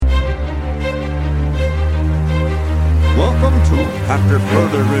after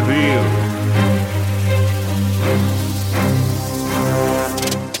further review.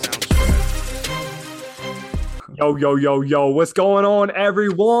 Yo, what's going on,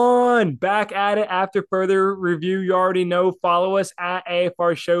 everyone? Back at it after further review. You already know, follow us at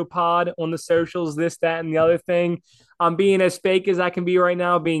AFR Show Pod on the socials, this, that, and the other thing. I'm being as fake as I can be right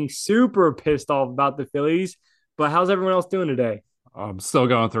now, being super pissed off about the Phillies. But how's everyone else doing today? I'm still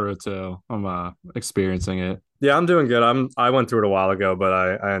going through it too. I'm experiencing it. Yeah, I'm doing good. I went through it a while ago, but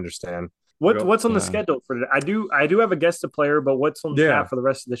I understand. What's on the Yeah. schedule for today? I do have a guest player, but what's on Yeah. tap for the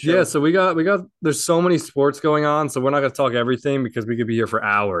rest of the Yeah, show? so we got there's so many sports going on, so we're not gonna talk everything because we could be here for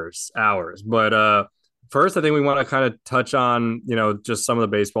hours. But first I think we want to kind of touch on, just some of the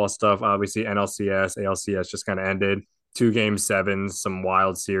baseball stuff. Obviously NLCS, ALCS just kind of ended. Two game sevens, some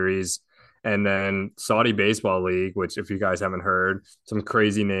wild series, and then Saudi Baseball League, which if you guys haven't heard, some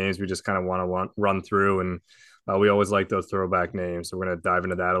crazy names we just kind of want to run through, and we always like those throwback names. So we're gonna dive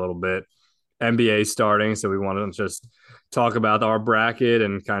into that a little bit. NBA starting, so we want to just talk about our bracket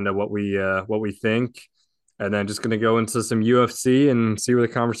and kind of what we think, and then just going to go into some UFC and see where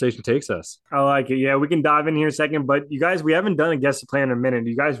the conversation takes us. I like it. Yeah, we can dive in here in a second. But you guys, we haven't done a guest player in a minute. Are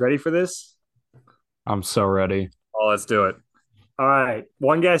you guys ready for this? I'm so ready. Oh, let's do it. All right,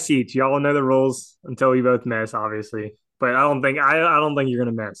 one guess each. Y'all know the rules until we both miss, obviously. But I don't think you're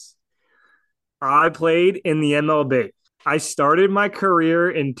gonna miss. I played in the MLB. I started my career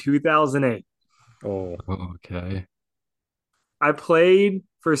in 2008. Oh, Okay. I played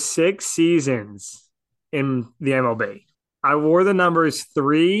for 6 seasons in the MLB. I wore the numbers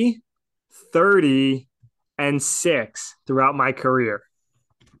 3, 30, and 6 throughout my career.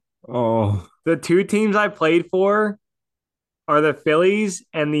 Oh, The two teams I played for are the Phillies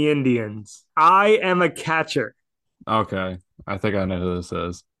and the Indians. I am a catcher. okay. I think I know who this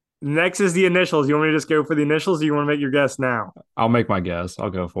is. Next is the initials. You want me to just go for the initials, or you want to make your guess now? I'll make my guess.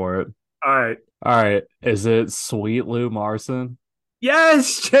 I'll go for it. All right. All right. Is it Sweet Lou Marson?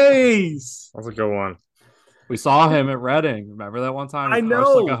 Yes, Chase. that's a good one. We saw him at Reading. Remember that one time I he crushed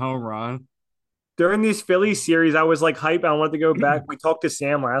like a know. home run? During these Phillies series, I was like hype. I wanted to go back. We talked to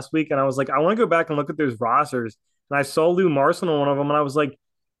Sam last week, and I was like, I want to go back and look at those rosters. And I saw Lou Marson on one of them, and I was like,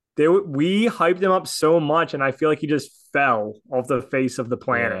 we hyped him up so much, and I feel like he just fell off the face of the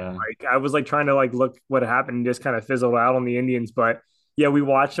planet. Yeah. Like I was like trying to like look what happened, and just kind of fizzled out on the Indians. But yeah, we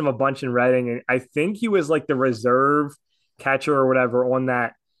watched him a bunch in Reading, and I think he was like the reserve catcher or whatever on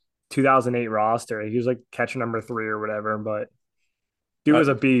that 2008 roster. He was like catcher number 3 or whatever. But dude That, was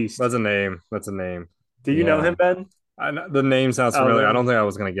a beast. that's a name. That's a name. Do you know him, Yeah. Ben? The name sounds Oh, familiar. I no. don't think I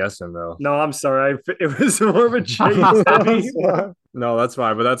was gonna guess him though. No, I'm sorry. It was more of a chase. No, that's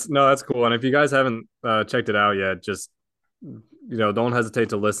fine. But that's cool. And if you guys haven't checked it out yet, just don't hesitate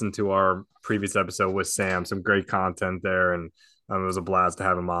to listen to our previous episode with Sam. Some great content there, and it was a blast to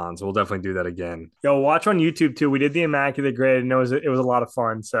have him on. So we'll definitely do that again. Yo, watch on YouTube too. We did the Immaculate Grade, and it was a lot of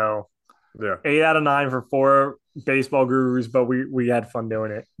fun. So Yeah, 8 out of 9 for 4 baseball gurus, but we had fun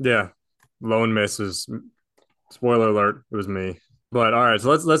doing it. yeah. Lone misses. Spoiler alert, it was me. But all right, so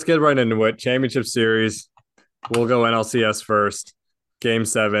let's get right into it. Championship series. We'll go NLCS first. Game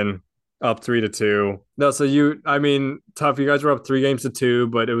 7, up 3-2. No, so I mean, tough. You guys were up 3 games to 2,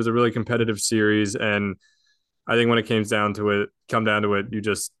 but it was a really competitive series. And I think when it come down to it, you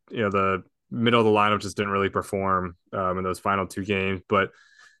just, the middle of the lineup just didn't really perform in those final 2 games. But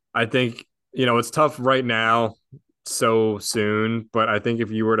I think, it's tough right now so soon. But I think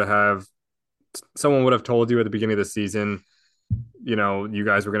if you were to have someone would have told you at the beginning of the season, you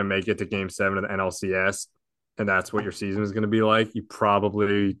guys were going to make it to game 7 of the NLCS, and that's what your season was going to be like, you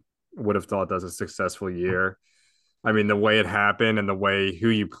probably would have thought that was a successful year. I mean, the way it happened and the way who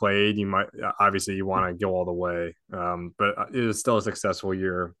you played, you might obviously you want to go all the way, but it was still a successful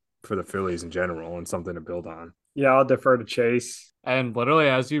year for the Phillies in general and something to build on. Yeah, I'll defer to Chase. And literally,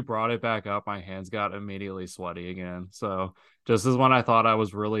 as you brought it back up, my hands got immediately sweaty again. So just as when I thought I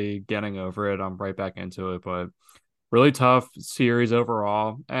was really getting over it, I'm right back into it. But really tough series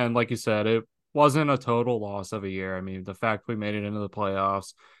overall. And like you said, it wasn't a total loss of a year. I mean, the fact we made it into the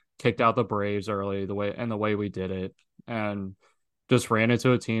playoffs, kicked out the Braves early, the way we did it, and just ran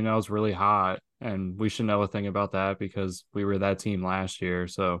into a team that was really hot. And we should know a thing about that because we were that team last year.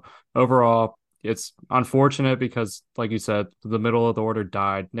 So overall, it's unfortunate because, like you said, the middle of the order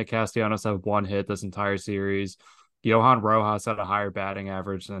died. Nick Castellanos had 1 hit this entire series. Johan Rojas had a higher batting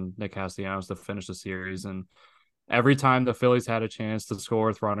average than Nick Castellanos to finish the series. And every time the Phillies had a chance to score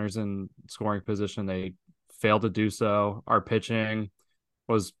with runners in scoring position, they failed to do so. Our pitching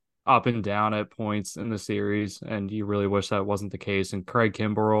was up and down at points in the series, and you really wish that wasn't the case. And Craig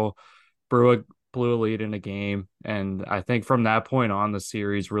Kimbrell blew a lead in a game. And I think from that point on, the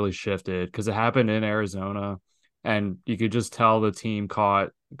series really shifted because it happened in Arizona. And you could just tell the team caught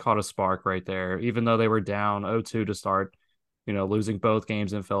a spark right there, even though they were down 0-2 to start, losing both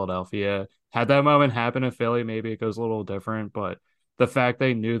games in Philadelphia. Had that moment happen in Philly, maybe it goes a little different, but the fact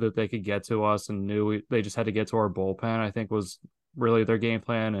they knew that they could get to us and they just had to get to our bullpen, I think was really their game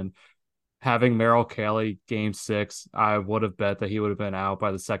plan. And having Merrill Kelly game 6, I would have bet that he would have been out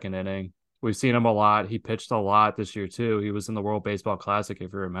by the second inning. We've seen him a lot. He pitched a lot this year too. He was in the World Baseball Classic,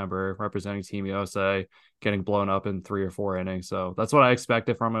 if you remember, representing Team USA, getting blown up in 3 or 4 innings. So that's what I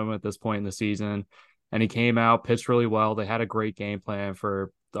expected from him at this point in the season. And he came out, pitched really well. They had a great game plan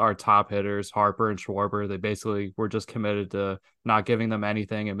for our top hitters, Harper and Schwarber. They basically were just committed to not giving them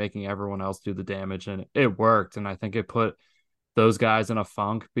anything and making everyone else do the damage. And it worked. And I think it put those guys in a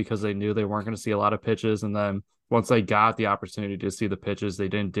funk because they knew they weren't going to see a lot of pitches. And then once they got the opportunity to see the pitches, they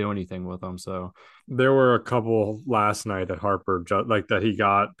didn't do anything with them. So there were a couple last night that Harper like that he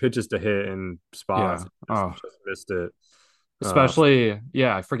got pitches to hit in spots. yeah, Just missed it. Especially,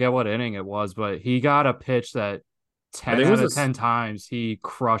 I forget what inning it was, but he got a pitch that 10 out of 10 times he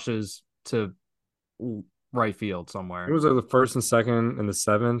crushes to right field somewhere. It was like the first and second and the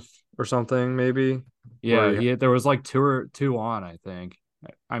seventh or something, maybe. Yeah, there was like two on, I think.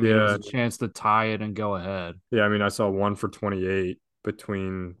 I mean, it was a chance to tie it and go ahead. Yeah, I mean, I saw 1 for 28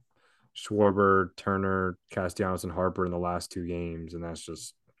 between Schwarber, Turner, Castellanos, and Harper in the last 2 games, and that's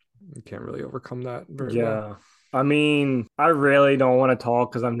just you can't really overcome that very well. I mean, I really don't want to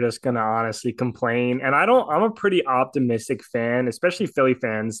talk because I'm just gonna honestly complain. And I'm a pretty optimistic fan, especially Philly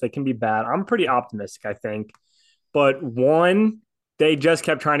fans. They can be bad. I'm pretty optimistic, I think. But one, they just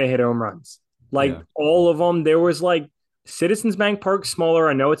kept trying to hit home runs. All of them. There was like Citizens Bank Park smaller.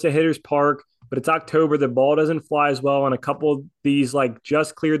 I know it's a hitter's park, but it's October. The ball doesn't fly as well. And a couple of these like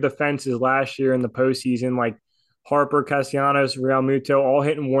just cleared the fences last year in the postseason, like Harper, Castellanos, Real Muto, all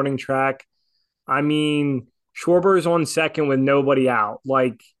hitting warning track. I mean, Schwarber is on second with nobody out.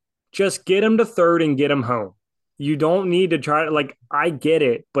 Like, just get him to third and get him home. You don't need to try to, I get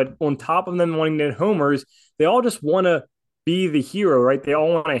it, but on top of them wanting to hit homers, they all just want to be the hero, right? They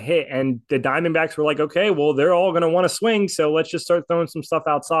all want to hit. And the Diamondbacks were like, okay, well, they're all going to want to swing. So let's just start throwing some stuff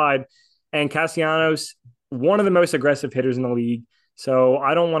outside. And Castellanos, one of the most aggressive hitters in the league. So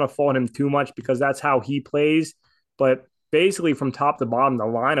I don't want to fault him too much because that's how he plays. But basically from top to bottom, the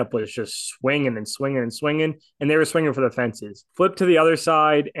lineup was just swinging and swinging and swinging, and they were swinging for the fences. Flip to the other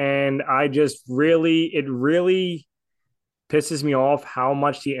side, and it really pisses me off how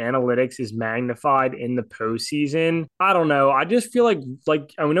much the analytics is magnified in the postseason. I don't know. I just feel like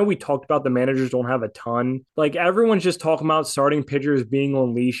I know we talked about the managers don't have a ton. Like everyone's just talking about starting pitchers being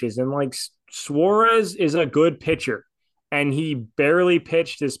on leashes, and like Suarez is a good pitcher. And he barely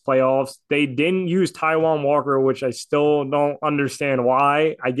pitched his playoffs. They didn't use Taijuan Walker, which I still don't understand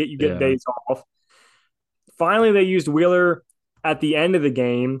why. I get you get days off. Finally, they used Wheeler at the end of the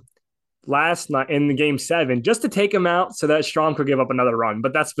game last night in the game 7 just to take him out so that Strom could give up another run.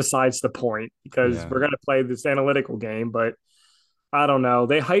 But that's besides the point because we're going to play this analytical game. But I don't know.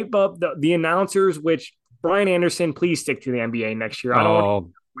 They hype up the announcers, which Brian Anderson, please stick to the NBA next year. I don't want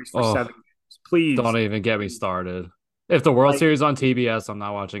to wait for 7 games. Please. Don't even get me started. If the World Series on TBS, I'm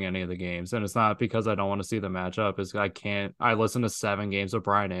not watching any of the games. And it's not because I don't want to see the matchup. It's I listen to 7 games of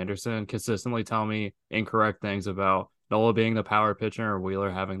Brian Anderson consistently tell me incorrect things about Nola being the power pitcher or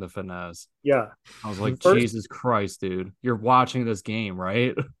Wheeler having the finesse. Yeah. I was like, Jesus Christ, dude. You're watching this game,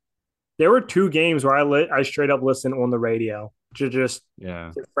 right? There were 2 games where I straight up listened on the radio to just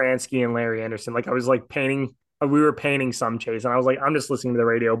Fransky and Larry Anderson. Like I was like we were painting some Chase, and I was like, I'm just listening to the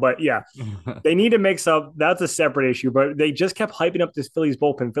radio. But yeah, they need to mix up. That's a separate issue. But they just kept hyping up this Phillies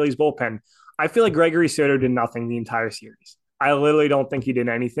bullpen. I feel like Gregory Soto did nothing the entire series. I literally don't think he did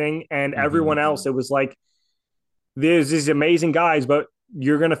anything. And everyone else, it was like, there's these amazing guys, but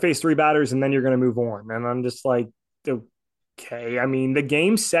you're going to face 3 batters and then you're going to move on. And I'm just like, okay. I mean, the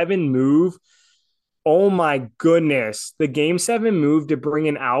game 7 move, oh my goodness. The game 7 move to bring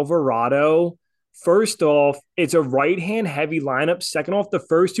in Alvarado. First off, it's a right-hand heavy lineup. Second off, the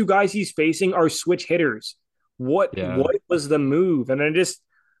first 2 guys he's facing are switch hitters. What was the move? And it's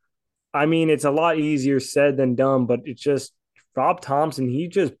a lot easier said than done, but it's just Rob Thompson, he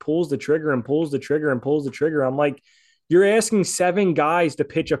just pulls the trigger and pulls the trigger and pulls the trigger. I'm like, you're asking 7 guys to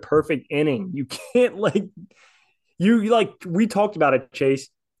pitch a perfect inning. You can't we talked about it, Chase.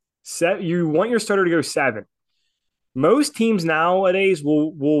 You want your starter to go 7. Most teams nowadays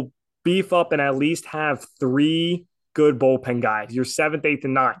will beef up and at least have 3 good bullpen guys, your 7th, 8th,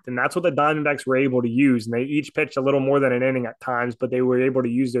 and 9th. And that's what the Diamondbacks were able to use. And they each pitched a little more than an inning at times, but they were able to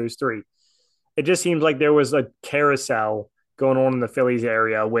use those 3. it just seems like there was a carousel going on in the Phillies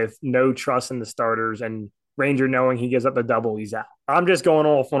area with no trust in the starters and Ranger knowing he gives up a double, he's out. I'm just going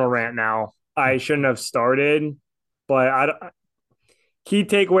off on a rant now. I shouldn't have started, but key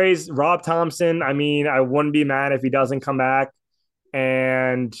takeaways. Rob Thompson. I mean, I wouldn't be mad if he doesn't come back,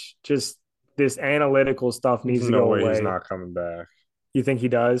 and just this analytical stuff There's needs to no go way he's away. not coming back. You think he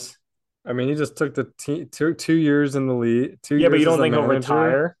does? I mean, he just took the 2 years in the league, two Yeah, but you years as don't a think he'll manager.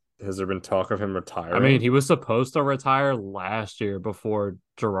 retire? Has there been talk of him I mean, retiring? he was supposed to retire last year before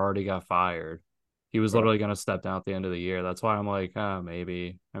Girardi got fired. He was Uh, literally going to step down at the end of the year. That's why I'm like,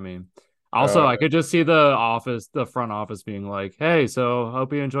 maybe. I mean, also, uh, I could just see the front office being like, hey, so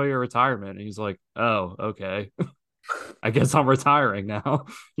hope you enjoy your retirement. And he's like, oh, okay. I guess I'm retiring now.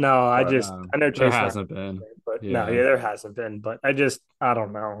 No, But I know there Chase and hasn't been. but no, Yeah. yeah, there hasn't been. But I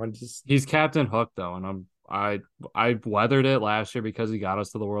don't know. I just He's Captain Hook though, and I weathered it last year because he got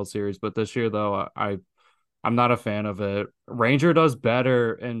us to the World Series, but this year though, I'm not a fan of it. Ranger does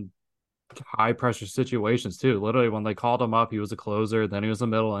better in high pressure situations too. Literally, when they called him up, he was a closer, then he was a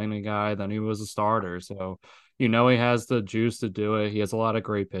middle inning guy, then he was a starter. So he has the juice to do it. He has a lot of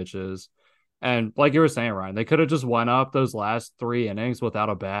great pitches. And like you were saying, Ryan, they could have just went up those last 3 innings without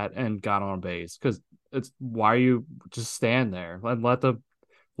a bat and got on base. Because it's why you just stand there and let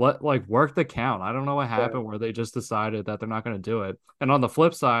like work the count. I don't know what yeah. happened where they just decided that they're not going to do it. And on the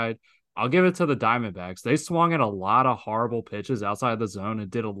flip side, I'll give it to the Diamondbacks. They swung at a lot of horrible pitches outside the zone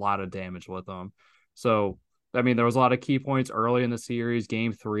and did a lot of damage with them. So, I mean, there was a lot of key points early in the series.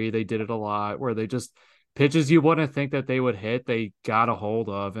 Game 3, they did it a lot where they just pitches you wouldn't think that they would hit, they got a hold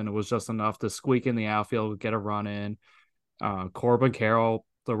of, and it was just enough to squeak in the outfield, get a run in. Corbin Carroll,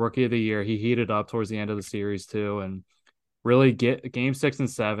 the rookie of the year, he heated up towards the end of the series too, and really get game 6 and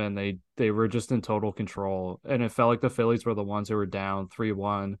 7 they were just in total control, and it felt like the Phillies were the ones who were down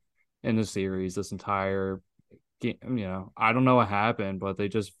 3-1 in the series this entire game. I don't know what happened, but they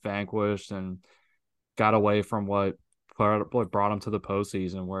just vanquished and got away from what brought them to the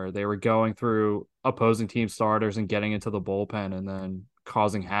postseason, where they were going through opposing team starters and getting into the bullpen and then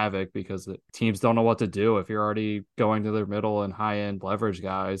causing havoc because the teams don't know what to do if you're already going to their middle and high end leverage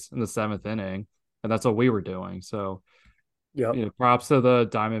guys in the 7th inning, and that's what we were doing. So Yep. props to the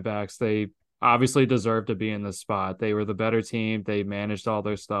Diamondbacks. They obviously deserve to be in this spot. They were the better team. They managed all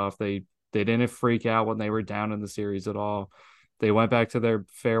their stuff. They didn't freak out when they were down in the series at all. They went back to their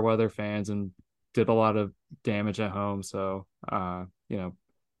fair weather fans and did a lot of damage at home. So can't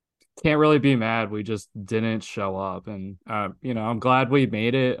really be mad. We just didn't show up. And I'm glad we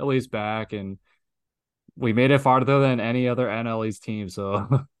made it at least back, and we made it farther than any other NLE's team.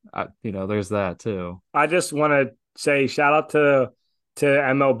 So there's that too. I just want to say shout out to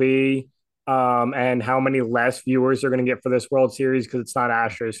MLB and how many less viewers they're going to get for this World Series because it's not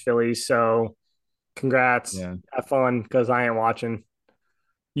Astros Phillies. So congrats, Yeah. have fun because I ain't watching.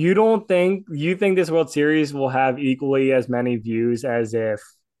 You think this World Series will have equally as many views as if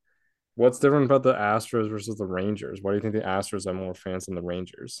What's different about the Astros versus the Rangers? Why do you think the Astros have more fans than the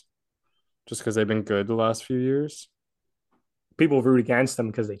Rangers? Just because they've been good the last few years? people root against them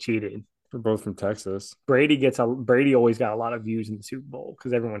because they cheated? They're both from Texas. Brady always got a lot of views in the Super Bowl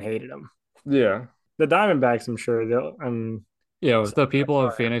because everyone hated him. Yeah. The Diamondbacks, I'm sure they'll. Yeah, if the people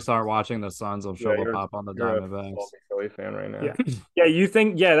of Phoenix aren't watching the Suns, I'm Yeah, sure they'll pop on the you're a Diamondbacks. salty Philly fan right Yeah. now. Yeah, you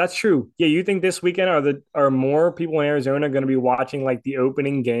think that's true. Yeah, you think this weekend are more people in Arizona going to be watching like the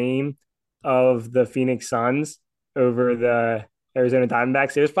opening game of the Phoenix Suns over the Arizona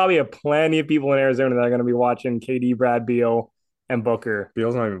Diamondbacks? There's probably a plenty of people in Arizona that are going to be watching KD, Brad Beal, and Booker.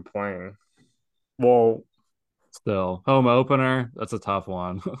 Beal's not even playing. Well, Still, home opener, that's a tough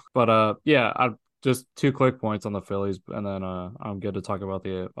one. But yeah, I just 2 quick points on the Phillies, and then I'm good to talk about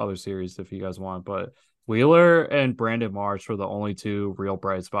the other series if you guys want. But Wheeler and Brandon Marsh were the only two real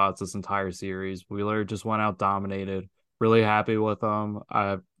bright spots this entire series. Wheeler just went out dominated. Really happy with him.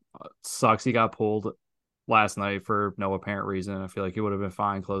 Sucks he got pulled last night for no apparent reason. I feel like he would have been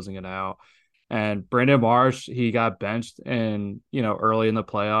fine closing it out. And Brandon Marsh, he got benched in, early in the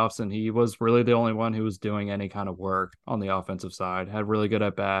playoffs, and he was really the only one who was doing any kind of work on the offensive side. Had really good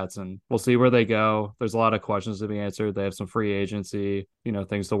at bats, and we'll see where they go. There's a lot of questions to be answered. They have some free agency,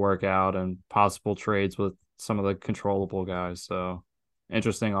 things to work out, and possible trades with some of the controllable guys. So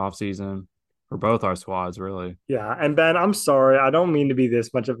interesting offseason for both our squads, really. yeah. And Ben, I'm sorry. I don't mean to be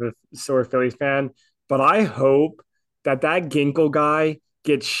this much of a sore Phillies fan, but I hope that Ginkle guy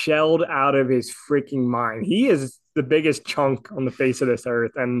gets shelled out of his freaking mind. He is the biggest chunk on the face of this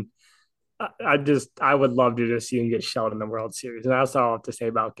earth. And I would love to just see him get shelled in the World Series. And that's all I have to say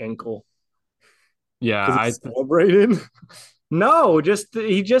about Ginkle Yeah, because he I celebrated. No, just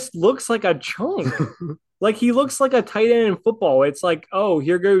he just looks like a chunk. Like he looks like a tight end in football. It's like, oh,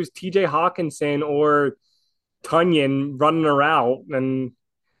 here goes TJ Hawkinson or Tunyon running around, and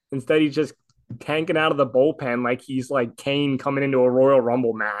instead he's just tanking out of the bullpen like he's like Kane coming into a Royal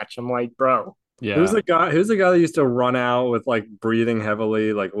Rumble match. I'm like, bro, Yeah. Who's the guy that used to run out with like breathing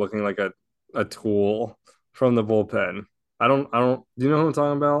heavily, like looking like a tool from the bullpen? I don't do you know who I'm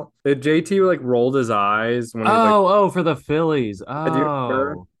talking about? Did JT like rolled his eyes when he like Oh, for the Phillies. do you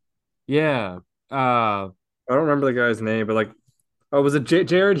remember? Oh, yeah. I don't remember the guy's name, but like oh was it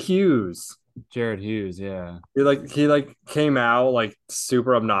Jared Hughes? Jared Hughes. Yeah. He came out like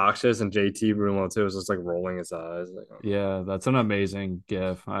super obnoxious and JT Bruno too was just like rolling his eyes. Like, oh. Yeah. That's an amazing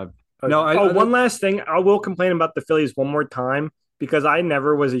gif. No, one last thing. I will complain about the Phillies one more time because I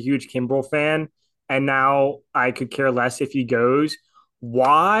never was a huge Kimbrel fan, and now I could care less if he goes.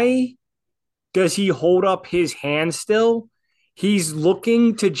 Why does he hold up his hand still? He's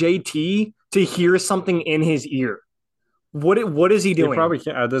looking to JT to hear something in his ear. What is he he doing? probably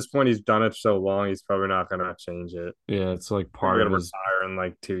can't at this point. He's done it so long. He's probably not gonna change it. Yeah. It's like Probably part of gonna his retire in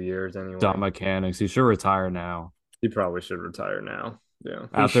like 2 years anyway. dumb mechanics. He should retire now. He probably should retire now. Yeah.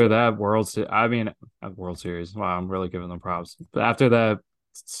 After that World Series. Wow, I'm really giving them props. But after that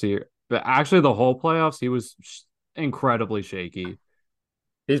series, but actually the whole playoffs, he was incredibly shaky.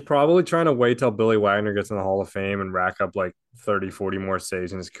 He's probably trying to wait till Billy Wagner gets in the Hall of Fame and rack up like 30, 40 more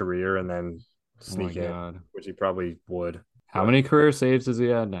saves in his career and then Oh my sneak in, God. which he probably would. How many career saves does he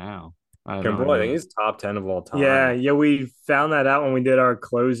have now? I have no Kimbrel, I think idea. he's top 10 of all time. Yeah, we found that out when we did our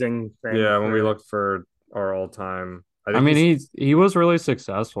closing thing. Yeah, when we looked for our all time. I mean, he was really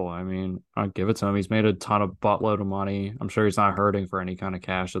successful. I mean, I'll give it to him. He's made a ton of buttload of money. I'm sure he's not hurting for any kind of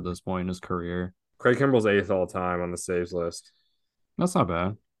cash at this point in his career. Craig Kimbrel's eighth all time on the saves list. That's not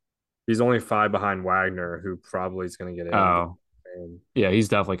bad. He's only 5 behind Wagner, who probably is going to get in. Oh, yeah, he's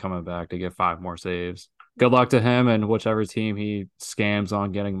definitely coming back to get 5 more saves. Good luck to him and whichever team he scams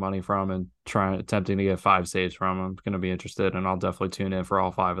on getting money from and attempting to get 5 saves from. I'm going to be interested, and I'll definitely tune in for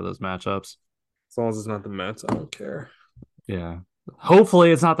all 5 of those matchups. As long as it's not the Mets, I don't care. Yeah.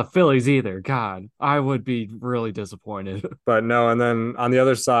 Hopefully it's not the Phillies either. God, I would be really disappointed. But no, and then on the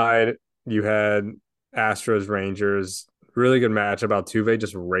other side, you had Astros Rangers. Really good match about Altuve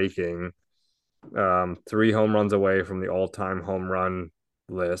just raking 3 home runs away from the all-time home run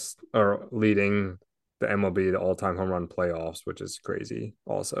list or leading the MLB the all-time home run playoffs, which is crazy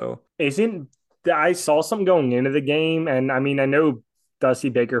also. I saw something going into the game, and I mean, I know Dusty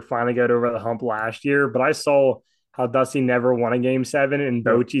Baker finally got over the hump last year, but I saw how Dusty never won a game 7 and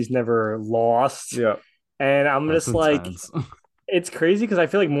Bochy's never lost. Yeah. And I'm That's just intense. like, it's crazy because I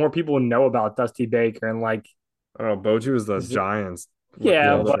feel like more people know about Dusty Baker and like, Oh, Bochy was the Giants.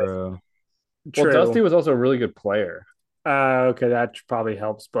 yeah, Yeah, but true. Well, true. Dusty was also a really good player. Okay, that probably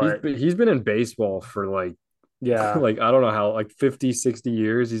helps, but He's been in baseball for like yeah, like I don't know how like 50, 60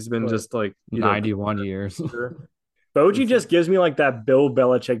 years. He's been just like 91 years. Bochy just gives me like that Bill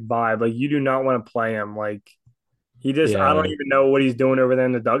Belichick vibe. Like you do not want to play him. Like he just, I don't even know what he's doing over there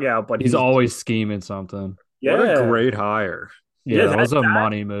in the dugout, but he's always scheming something. Yeah, what a great hire. Yeah, that was a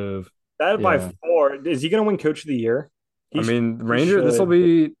money move. That by far. Is he going to win Coach of the Year? Rangers.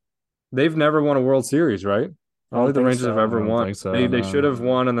 They've never won a World Series, right? I don't think the Rangers have ever won. So, they should have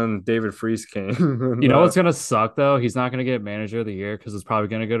won, and then David Freese came. You know what's gonna suck though? He's not gonna get Manager of the Year because it's probably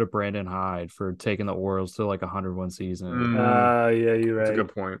gonna go to Brandon Hyde for taking the Orioles to like 101 season. Yeah, you're right. That's a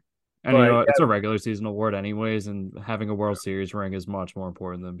good point. And you know, it's a regular season award anyways, and having a World Series ring is much more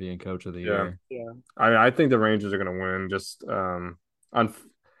important than being Coach of the Year. Yeah. I think the Rangers are gonna win. Just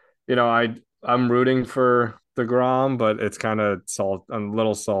I'm rooting for DeGrom, but it's kind of a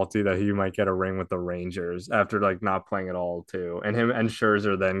little salty that he might get a ring with the Rangers after like not playing at all too, and him and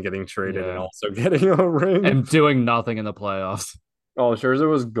Scherzer then getting traded and also getting a ring and doing nothing in the playoffs. Oh, Scherzer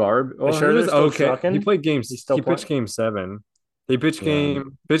was garbage. Oh, Scherzer was okay. Trucking? He played games. He pitched game 7. He pitched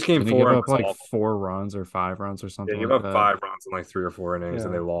game 4. He gave up like 4 runs or 5 runs or something. Yeah, he gave up 5 runs in like 3 or 4 innings,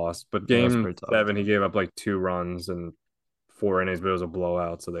 and they lost. But game 7, he gave up like 2 runs and 4 innings, but it was a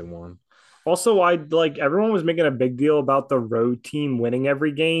blowout, so they won. Also, everyone was making a big deal about the road team winning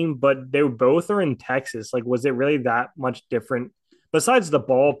every game, but they both are in Texas. Like, was it really that much different besides the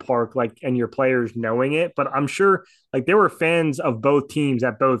ballpark, like, and your players knowing it? But I'm sure, like, there were fans of both teams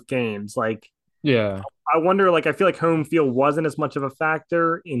at both games. Like, yeah, I wonder, like, I feel like home field wasn't as much of a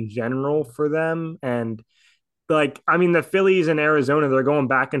factor in general for them. And, like, I mean, the Phillies and Arizona, they're going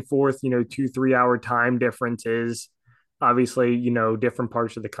back and forth, 2-3 hour time differences. Obviously, different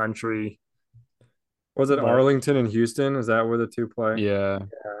parts of the country. Was it But Arlington and Houston? Is that where the two play? Yeah.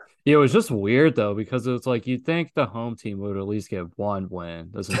 Yeah, it was just weird though, because it's like you'd think the home team would at least get one win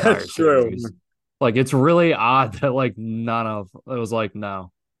this entire that's true. series. Like it's really odd that like none of it was like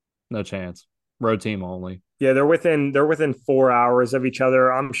no chance. Road team only. Yeah, they're within 4 hours of each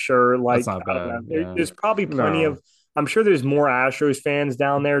other. I'm sure. That's Like not I don't know. bad. Yeah. There's probably plenty No. of. I'm sure there's more Astros fans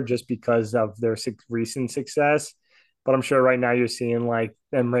down there just because of their recent success. But I'm sure right now you're seeing like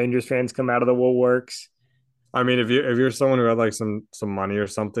them Rangers fans come out of the woodworks. I mean, if you're someone who had like some money or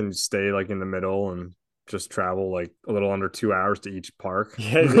something, you stay like in the middle and just travel like a little under 2 hours to each park.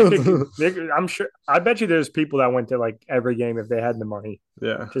 Yeah, I'm sure. I bet you there's people that went to like every game if they had the money,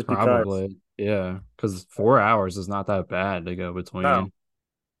 Yeah. just because. Probably. Yeah. Because 4 hours is not that bad to go No, between.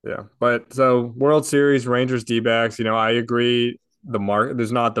 Yeah. But so World Series, Rangers, D-backs, I agree the market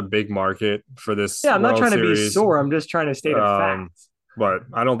there's not the big market for this yeah, I'm not World trying to be Series. sore. I'm just trying to state a fact. Um, but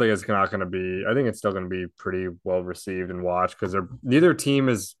I don't think it's not going to be. I think it's still going to be pretty well received and watched because neither team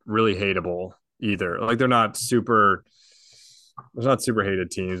is really hateable either. Like they're not super. There's not super hated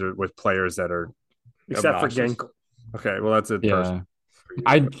teams with players that are Except for obnoxious. Ginkel. Okay, well that's a person.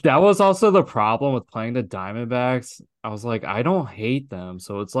 Yeah. That was also the problem with playing the Diamondbacks. I was like, I don't hate them.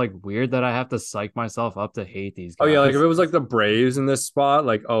 So it's like weird that I have to psych myself up to hate these Oh yeah, like if guys. it was like the Braves in this spot,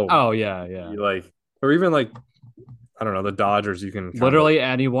 like Oh yeah, yeah. or even like I don't know the Dodgers, you can kind of Literally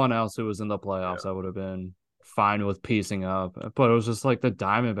anyone else who was in the playoffs, yeah. I would have been fine with piecing up. But it was just like the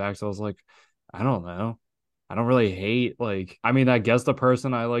Diamondbacks. I was like, I don't know. I don't really hate I mean, I guess the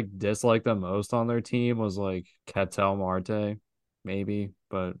person I like dislike the most on their team was like Ketel Marte, maybe,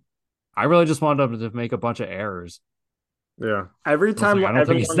 but I really just wanted him to make a bunch of errors. Yeah. Every I was time like, I don't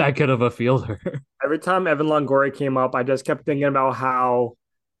think he's that good of a fielder. every time Evan Longoria came up, I just kept thinking about how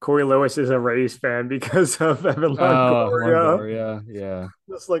Corey Lewis is a Rays fan because of Evan Oh, Longoria. Longoria, yeah.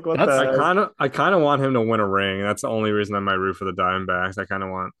 Just like what That's the I heck? kind of want him to win a ring. That's the only reason I might root for the Diamondbacks. I kind of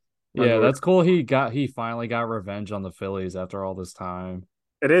want yeah, Longoria. that's cool. He finally got revenge on the Phillies after all this time.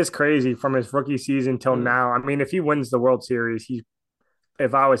 It is crazy from his rookie season till now. I mean, if he wins the World Series,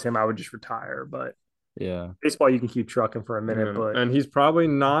 if I was him, I would just retire. But Yeah. baseball, you can keep trucking for a minute. But And he's probably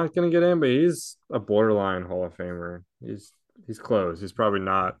not going to get in, but he's a borderline Hall of Famer. He's close. He's probably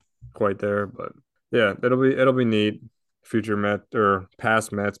not quite there, but yeah, it'll be neat. Future Met or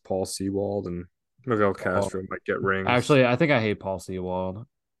past Mets, Paul Sewald and Miguel Oh, Castro might get rings. actually, I think I hate Paul Sewald.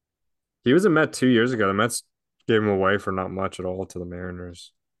 He was a Met 2 years ago. The Mets gave him away for not much at all to the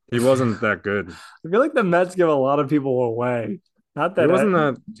Mariners. He wasn't that good. I feel like the Mets give a lot of people away. Not He that wasn't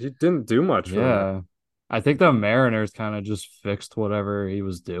that. He didn't do much for the Mets. Yeah. I think the Mariners kind of just fixed whatever he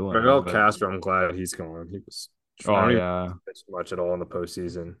was doing, Miguel but Castro, I'm glad he's gone. He was. I oh don't even yeah. pitch much at all in the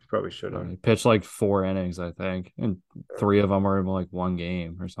postseason. Probably should have. He pitched like 4 innings, I think, and 3 of them were in like one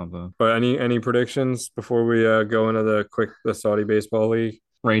game or something. But any predictions before we go into the Saudi baseball league?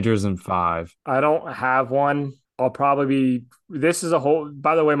 Rangers in 5. I don't have one. I'll probably be. This is a whole.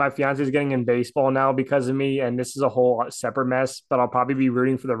 By the way, my fiance is getting in baseball now because of me, and this is a whole separate mess. But I'll probably be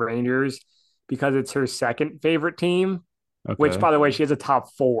rooting for the Rangers because it's her second favorite team. Which, Okay. by the way, she has a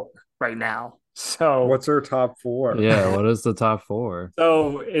top four right now. So, What's her top four? Yeah, what is the top 4?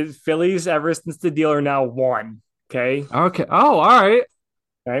 so is Phillies ever since the deal are now one. Okay. Okay. Oh, all right.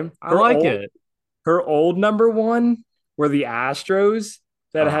 Okay. I like it. Her old number one were the Astros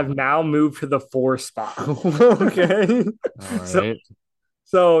that Oh, have now moved to the 4 spot. Okay. all So right.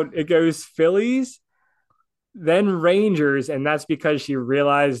 so it goes Phillies, then Rangers, and that's because she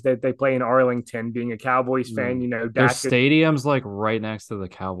realized that they play in Arlington. Being a Cowboys fan, Their Dak. stadium's like right next to the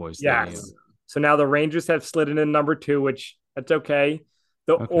Cowboys stadium. Yes. So now the Rangers have slid into number two, which that's okay.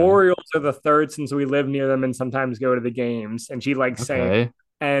 The Okay. Orioles are the third since we live near them and sometimes go to the games. And she likes saying, Okay.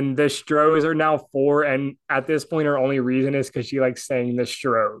 and the Stros are now four. And at this point, her only reason is because she likes saying the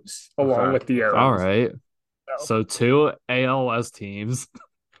Stros along Okay. with the O's. All right. So, So 2 ALS teams.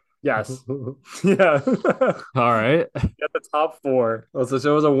 yes. Yeah. All right. At the top four. Well, so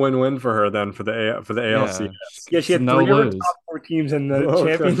it was a win-win for her then for the ALCS. Yeah. Yeah, she had No three of her lose. top four teams in the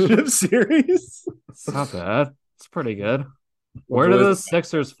Okay. championship series. It's not bad. It's pretty good. Where do the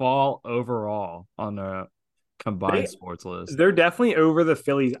Sixers fall overall on the combined sports list? They're definitely over the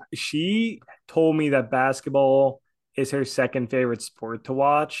Phillies. She told me that basketball is her second favorite sport to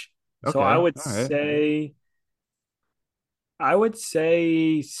watch. So Okay. I would All right.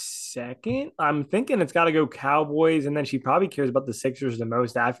 say second. I'm thinking it's got to go Cowboys, and then she probably cares about the Sixers the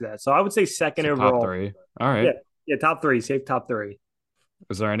most after that. So I would say second So overall. top 3. All right. Yeah, yeah, top three, safe top three.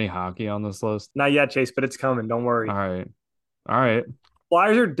 Is there any hockey on this list? Not yet, Chase, but it's coming. Don't worry. All right. All right.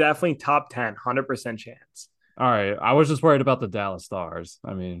 Flyers are definitely top 10, 100% chance. All right. I was just worried about the Dallas Stars.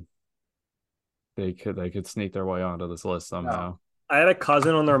 I mean, they could sneak their way onto this list somehow. I had a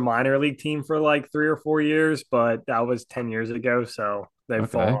cousin on their minor league team for like 3 or 4 years, but that was 10 years ago, so they've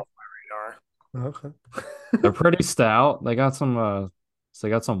fallen off my radar. Okay. They're pretty stout. They got some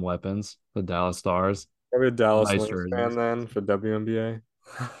weapons, the Dallas Stars. Probably a Dallas Nice Wings jerseys. fan then for WNBA.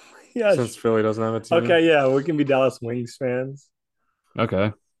 Yeah, Since Philly doesn't have a team. okay, yeah, we can be Dallas Wings fans.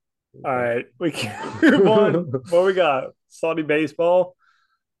 Okay. All right, we can move on. What we got? Saudi baseball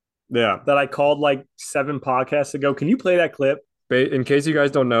Yeah. that I called like 7 podcasts ago. Can you play that clip? In case you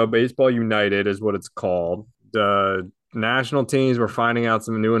guys don't know, Baseball United is what it's called. The national teams were finding out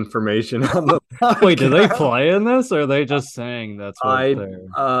some new information on the Wait, do they play in this, or are they just saying that's what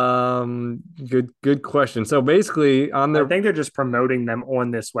they're? Good question. So basically on I their think they're just promoting them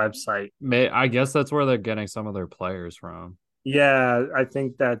on this website. I guess that's where they're getting some of their players from. Yeah, I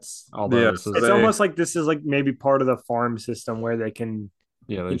think that's Although it's almost like this is like maybe part of the farm system where they can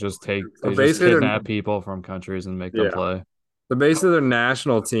they just basically kidnap people from countries and make them play. the base of their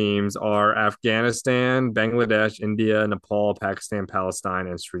national teams are Afghanistan, Bangladesh, India, Nepal, Pakistan, Palestine,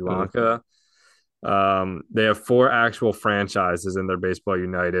 and Sri Lanka. They have 4 actual franchises in their Baseball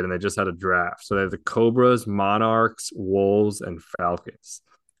United, and they just had a draft. So they have the Cobras, Monarchs, Wolves, and Falcons.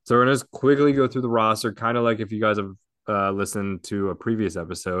 So we're going to just quickly go through the roster, kind of like if you guys have listened to a previous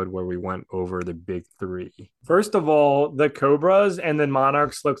episode where we went over the big 3. First of all, the Cobras and the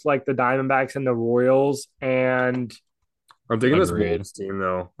Monarchs looks like the Diamondbacks and the Royals. And I'm thinking this Wolves team,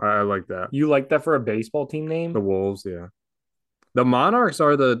 though. I like that. You like that for a baseball team name? The Wolves, yeah. The Monarchs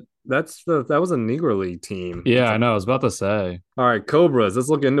are that was a Negro League team. Yeah, I know. I was about to say. All right, Cobras. Let's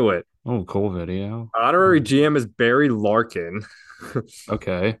look into it. Oh, cool video. Honorary GM is Barry Larkin.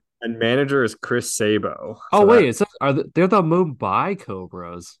 Okay. And manager is Chris Sabo. Oh, wait, they're the Mumbai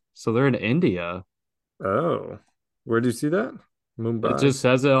Cobras, so they're in India. Oh, where do you see that? Mumbai. It just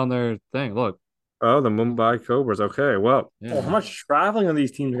says it on their thing. Look. Oh, the Mumbai Cobras. Okay, well, how much traveling are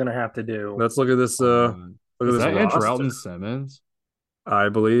these teams going to have to do? Let's look at this. Look is at this that Andrelton Simmons? I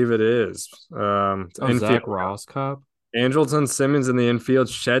believe it is. Zach Ross Cup. Andrelton Simmons in the infield.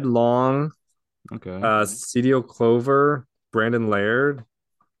 Shed Long. Okay. Cedio Clover, Brandon Laird,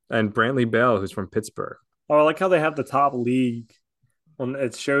 and Brantley Bell, who's from Pittsburgh. Oh, I like how they have the top league.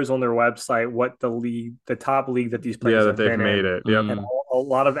 It shows on their website what the top league that these players have they've made it. Yep. And a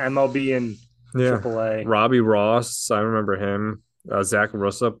lot of MLB and AAA. Robbie Ross, I remember him. Zach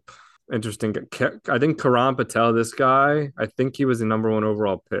Russup, interesting. I think Karan Patel, this guy, I think he was the number 1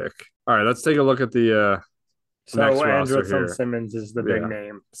 overall pick. All right, let's take a look at the next roster here. Simmons is the big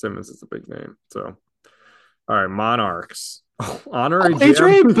name. Simmons is the big name. So, all right, Monarchs. Honorary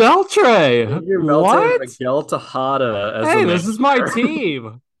Adrian Beltre. What? Miguel Tejada. Hey, this is my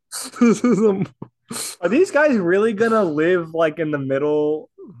team. Are these guys really gonna live like in the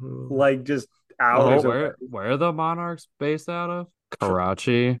middle, like just hours? Where are the Monarchs based out of?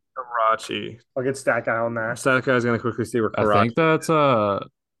 Karachi. I'll get Stat Guy on that. Stat Guy's gonna quickly see where Karachi. I think that's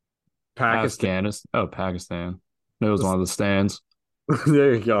Pakistan. Pakistan. It was one of the stands.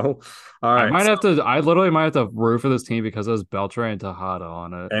 There you go. All right. I literally might have to root for this team because there's Beltre and Tejada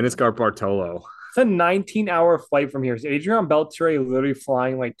on it. And it's got Bartolo. It's a 19-hour flight from here. Is Adrian Beltre literally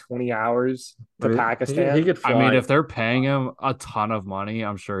flying like 20 hours to Pakistan? He could fly. I mean, if they're paying him a ton of money,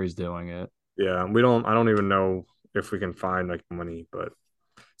 I'm sure he's doing it. Yeah, I don't even know if we can find like money, but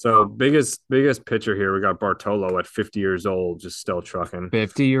so biggest pitcher here, we got Bartolo at 50 years old, just still trucking.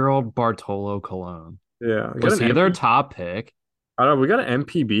 50-year-old Bartolo Colon. Yeah. Was he their top pick? I don't know. We got an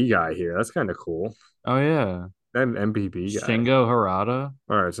MPB guy here. That's kind of cool. Oh, yeah. An MPB guy. Shingo Harada.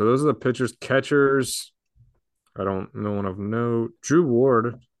 All right. So those are the pitchers. Catchers. I don't know one of note. Drew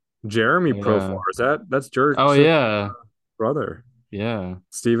Ward. Jeremy Profar. That's Jerk. Oh, yeah. Brother. Yeah.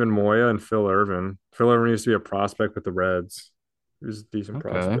 Steven Moya and Phil Irvin. Phil Irvin used to be a prospect with the Reds. He was a decent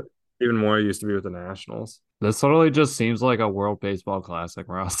prospect. Steven Moya used to be with the Nationals. This totally just seems like a World Baseball Classic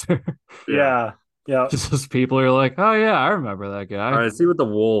roster. Yeah. Yeah. Just people are like, oh, yeah, I remember that guy. All right, see with the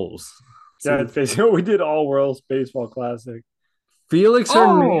Wolves. Yeah, basically we did all World's Baseball Classic. Felix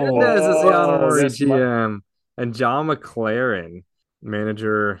Hernandez is the honorary GM. And John McLaren,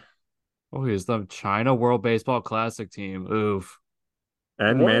 manager. Oh, he's the China World Baseball Classic team. Oof.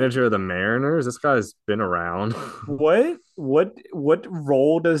 And manager of the Mariners. This guy's been around. What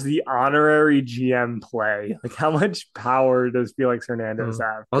role does the honorary GM play? Like, how much power does Felix Hernandez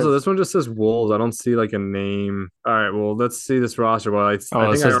have? Also, this one just says Wolves. I don't see like a name. All right, well, let's see this roster. Well, this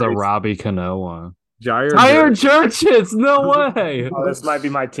is the Robbie Cano one. Jair Churches. No way. This might be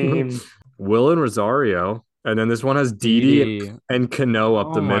my team. Will and Rosario. And then this one has Didi and Cano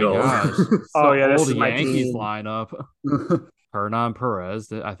up the middle. Oh, yeah, this is my Yankees team. lineup. Hernan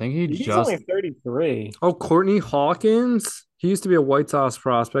Perez. I think he He's just only 33. Oh, Courtney Hawkins. He used to be a White Sox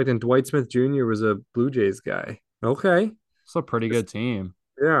prospect, and Dwight Smith Jr. was a Blue Jays guy. Okay. it's a pretty good team.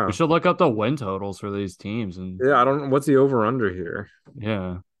 We Yeah. should look up the win totals for these teams and Yeah. I don't know. What's the over under here?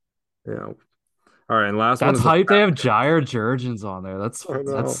 yeah. Yeah. All right. And last one That's is the hype. They have Jair Jurgens on there. I That's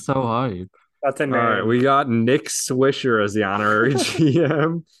know. so hype. That's a All right. name. We got Nick Swisher as the honorary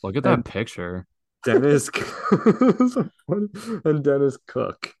GM Look at and that picture. Dennis and Dennis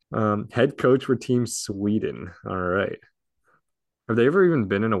Cook. Head coach for Team Sweden. All right. Have they ever even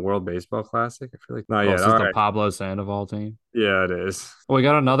been in a World Baseball Classic? I feel like not Oh, yet. this is All the right. Pablo Sandoval team. Yeah, it is. Oh, we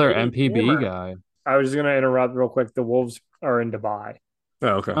got another JD MPB Hammer. guy. I was just gonna interrupt real quick. The Wolves are in Dubai. Oh,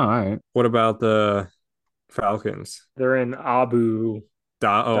 okay. All right. What about the Falcons? They're in Abu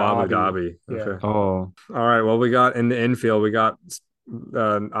Abu Dhabi. Dhabi. Yeah. Okay. Oh, All right. Well, we got in the infield, we got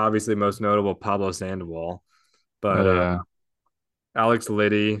obviously most notable Pablo Sandoval, but yeah. Alex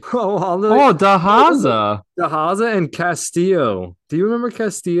Liddy. Oh, Oh, Dahaza. Dahaza and Castillo. Do you remember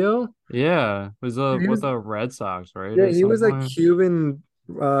Castillo? Yeah. It was He with was, the Red Sox, right? yeah, At he some was a point. Cuban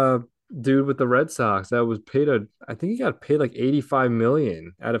dude with the Red Sox that was paid I think he got paid like 85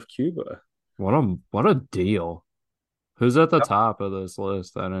 million out of Cuba. What a deal. Who's at the top of this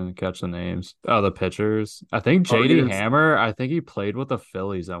list? I didn't catch the names. Oh, the pitchers. I think Oh, you JD didn't. Hammer, I think he played with the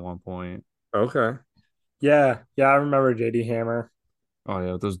Phillies at one point. Okay. Yeah. Yeah. I remember JD Hammer. Oh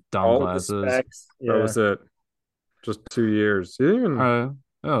yeah, with those dumb All with the glasses. Specs. That Yeah. was it. Just 2 years. He didn't All even right.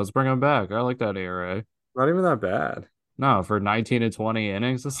 Yeah, let's bring him back. I like that ERA. not even that bad. No, for 19 and 20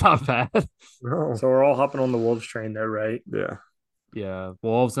 innings, that's not bad. No. So we're all hopping on the Wolves train there, right? Yeah. Yeah,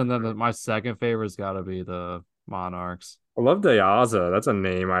 Wolves, and then my second favorite's got to be the Monarchs. I love Deaza. That's a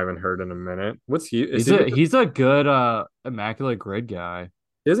name I haven't heard in a minute. What's he? Is He's he? a he's a good immaculate grid guy.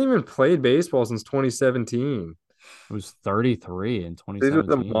 He hasn't even played baseball since 2017. He was 33 in These are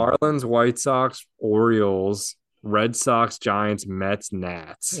the 2017. Marlins, White Sox, Orioles, Red Sox, Giants, Mets,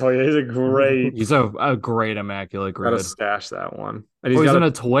 Nats. Oh yeah, he's a great. He's a great immaculate Gotta grid. stash that one. And Oh, he's he's got in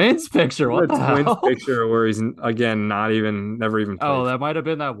a Twins picture. What the Twins hell? picture where he's again never even Oh, played. that might have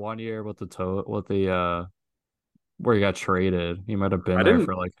been that one year with the where he got traded. He might have been I there didn't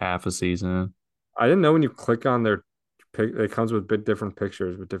for like half a season. I didn't know when you click on their pic, it comes with bit different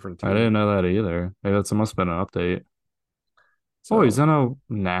pictures with different I teams. didn't know that either. Maybe that must have been an update. Oh, So he's in a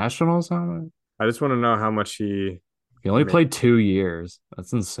Nationals on it. I just want to know how much He only made. played 2 years.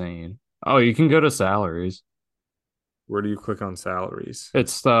 That's insane. Oh, you can go to salaries. Where do you click on salaries?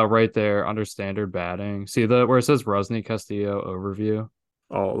 It's right there under standard batting. See the where it says Rusney Castillo overview?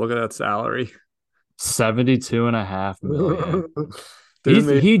 Oh, look at that salary. 72.5 million. Dude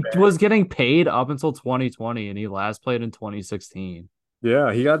made He was getting paid up until 2020 and he last played in 2016.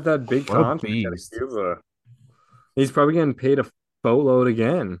 Yeah, he got that big What a contract out of beast. Cuba. He's probably getting paid a boatload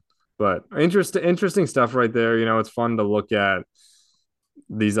again. But interesting stuff right there. You know, it's fun to look at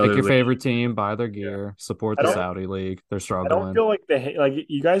these Pick other your leagues. favorite team, buy their gear, support I the don't. Saudi league. They're I don't struggling. feel like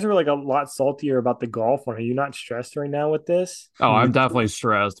you guys are like a lot saltier about the golf one. Are you not stressed right now with this? Oh, I'm definitely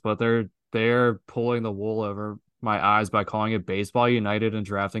stressed, but they're pulling the wool over my eyes by calling it Baseball United and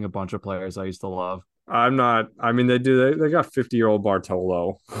drafting a bunch of players I used to love. I'm not. I mean, they got 50-year-old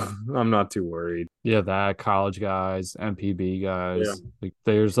Bartolo. I'm not too worried. Yeah, that college guys, MPB guys. Yeah. Like,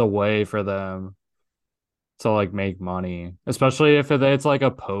 there's a way for them to like make money, especially if it's like a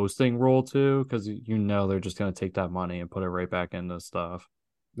posting rule too, because they're just gonna take that money and put it right back into stuff.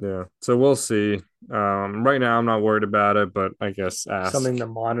 Yeah. So we'll see. Right now I'm not worried about it, but I guess Something to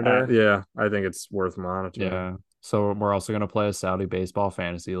monitor. yeah, I think it's worth monitoring. Yeah. So we're also gonna play a Saudi baseball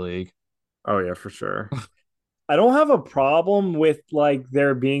fantasy league. Oh yeah, for sure. I don't have a problem with like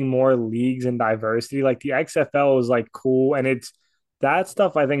there being more leagues and diversity. Like the XFL is like cool and it's that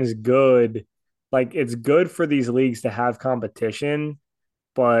stuff I think is good. Like it's good for these leagues to have competition,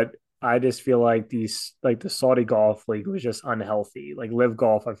 but I just feel like these like the Saudi Golf League was just unhealthy. Like Live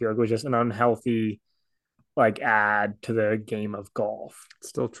Golf, I feel like was just an unhealthy like add to the game of golf.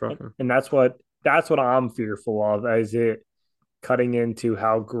 Still trucking. And that's what I'm fearful of is it cutting into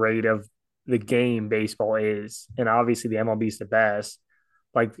how great of the game baseball is. And obviously the MLB is the best.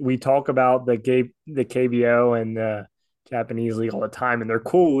 Like we talk about the KBO and the Japanese league all the time, and they're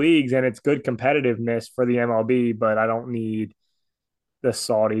cool leagues and it's good competitiveness for the MLB, but I don't need the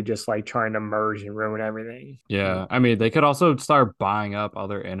Saudi just like trying to merge and ruin everything. Yeah. I mean, they could also start buying up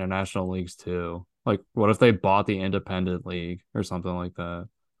other international leagues too. Like, what if they bought the independent league or something like that?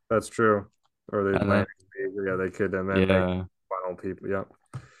 That's true. Or they And might, then, yeah, they could, and then they yeah. final people. Yep.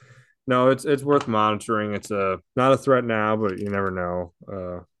 No, it's worth monitoring. It's not a threat now, but you never know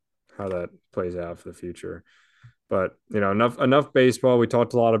how that plays out for the future. But enough baseball. We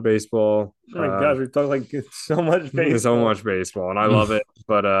talked a lot of baseball. Oh my gosh, we talked like so much There's so baseball. much baseball, and I love it.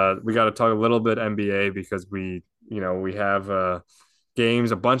 But we got to talk a little bit NBA because we have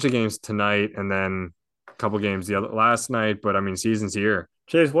games, a bunch of games tonight, and then a couple games the other last night. But I mean, season's here.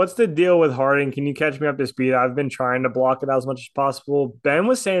 Chase, what's the deal with Harden? Can you catch me up to speed? I've been trying to block it out as much as possible. Ben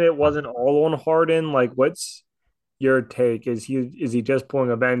was saying it wasn't all on Harden. Like, what's your take? Is he just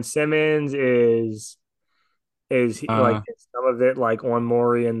pulling a Ben Simmons? Is he like uh, is some of it like on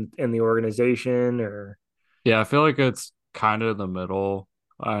Maury and in the organization or yeah, I feel like it's kind of the middle.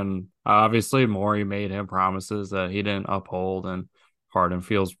 And obviously, Maury made him promises that he didn't uphold, and Harden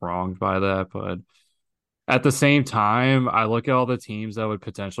feels wronged by that. But at the same time, I look at all the teams that would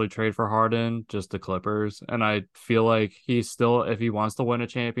potentially trade for Harden, just the Clippers, and I feel like he's still, if he wants to win a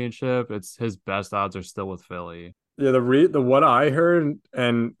championship, it's his best odds are still with Philly. Yeah, the what I heard,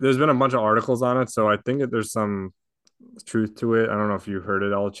 and there's been a bunch of articles on it, so I think that there's some truth to it. I don't know if you heard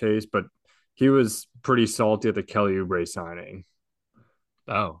it all, Chase, but he was pretty salty at the Kelly Oubre signing.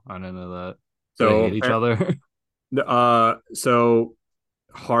 Oh, I didn't know that. Do they So, hate each other? so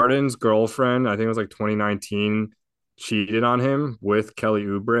Harden's girlfriend, I think it was like 2019, cheated on him with Kelly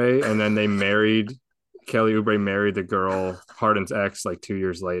Oubre, and then they married. Kelly Oubre married the girl, Harden's ex, like 2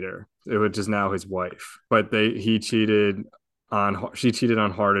 years later, which is now his wife. But she cheated on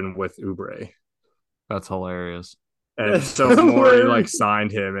Harden with Oubre. That's hilarious. And so Maury like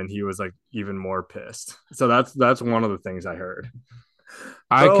signed him, and he was like even more pissed. So that's one of the things I heard.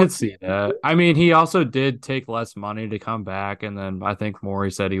 I Bro, could see that. I mean, he also did take less money to come back, and then I think Maury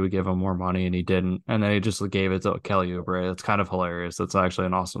said he would give him more money, and he didn't. And then he just gave it to Kelly Oubre. That's kind of hilarious. That's actually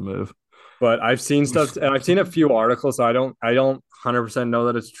an awesome move. But I've seen stuff, and I've seen a few articles. So I don't 100% know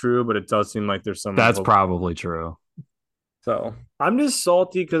that it's true, but it does seem like there's some That's hope. probably true. So I'm just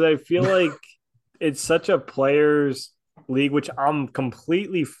salty because I feel like it's such a players league, which I'm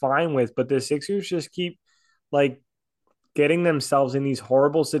completely fine with, but the Sixers just keep like getting themselves in these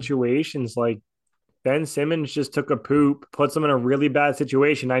horrible situations. Like Ben Simmons just took a poop, puts them in a really bad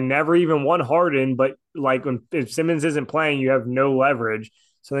situation. I never even won Harden, but like if Simmons isn't playing, you have no leverage.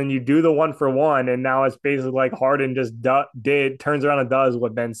 So then you do the 1-for-1, and now it's basically like Harden just turns around and does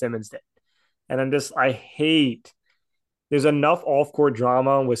what Ben Simmons did. And I hate there's enough off court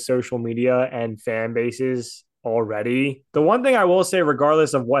drama with social media and fan bases already. The one thing I will say,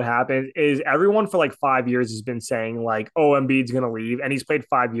 regardless of what happened, is everyone for like 5 years has been saying, like, oh, Embiid's going to leave. And he's played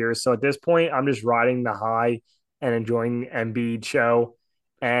 5 years. So at this point, I'm just riding the high and enjoying the Embiid show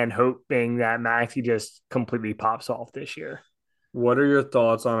and hoping that Maxey just completely pops off this year. what are your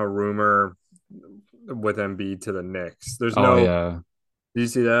thoughts on a rumor with Embiid to the Knicks? There's Oh no. yeah, Do you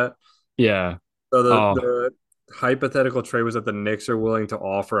see that? yeah. So Oh the hypothetical trade was that the Knicks are willing to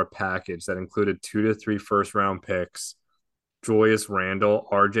offer a package that included 2 to 3 first round picks, Julius Randle,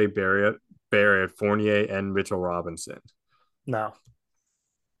 RJ Barrett, Fournier, and Mitchell Robinson. No.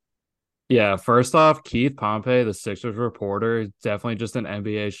 yeah. First off, Keith Pompey, the Sixers reporter, definitely just an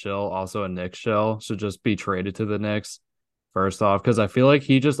NBA shill, also a Knicks shill. Should just be traded to the Knicks. First off, because I feel like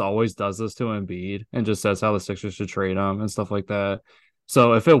he just always does this to Embiid and just says how the Sixers should trade him and stuff like that.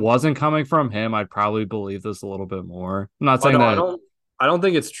 So if it wasn't coming from him, I'd probably believe this a little bit more. I'm not Oh saying no, I that, don't. I don't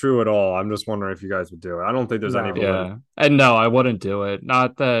think it's true at all. I'm just wondering if you guys would do it. I don't think there's any No. validity. yeah. And no, I wouldn't do it.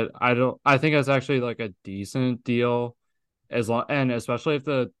 Not that I don't, I think it's actually like a decent deal as long, and especially if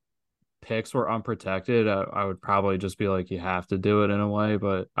the picks were unprotected, I would probably just be like, you have to do it in a way,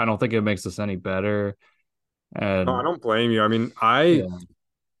 but I don't think it makes us any better. No, I And don't blame you. I mean, I'd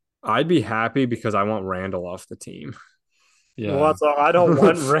yeah, be happy because I want Randall off the team. Well, yeah. that's all. I don't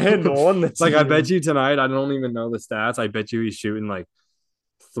want Randall on the Like I bet team. you tonight, I don't even know the stats. I bet you he's shooting like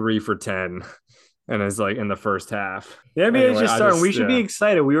 3 for 10 and is like in the first half. The NBA is Anyway, just I starting. We just should be yeah.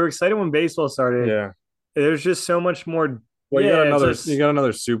 excited. We were excited when baseball started. Yeah. There's just so much more. Well, Yeah, it's you just got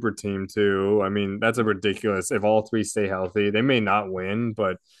another super team too. I mean, that's a ridiculous if all three stay healthy. They may not win,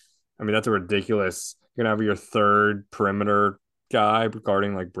 but I mean that's a ridiculous. You're gonna have your third perimeter guy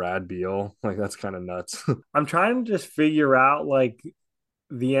regarding like Brad Beal. Like that's kind of nuts. I'm trying to just figure out like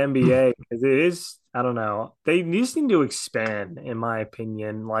the NBA because it is. I don't know. They just need to expand, in my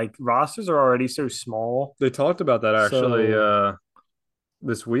opinion. Like rosters are already so small. They talked about that actually So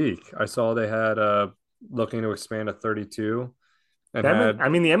this week. I saw they had looking to expand to 32 and them. I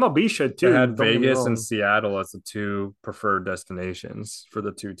mean, the MLB should they too. had Don't get me Vegas and wrong. Seattle as the two preferred destinations for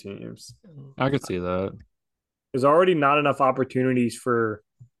the two teams. I could see that. There's already not enough opportunities for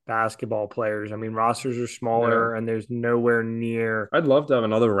basketball players. I mean, rosters are Yeah. smaller, and there's nowhere near I'd love to have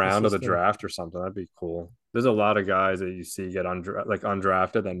another the round of the system. draft or something. That'd be cool. there's a lot of guys that you see get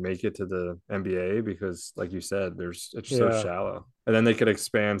undrafted and make it to the NBA because, like you said, it's so Yeah. shallow. And then they could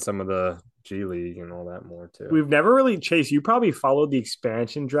expand some of the G League and all that more too. We've never really chased. You probably followed the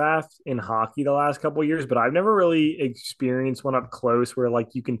expansion draft in hockey the last couple of years, but I've never really experienced one up close where like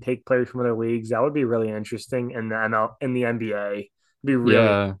you can take players from other leagues. That would be really interesting in the ML in the NBA. It'd be really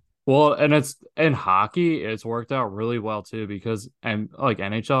Yeah. Well, and it's in hockey, it's worked out really well too because and like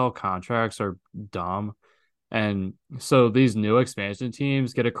NHL contracts are dumb. And so these new expansion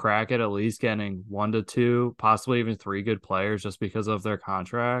teams get a crack at least getting 1 to 2, possibly even 3 good players just because of their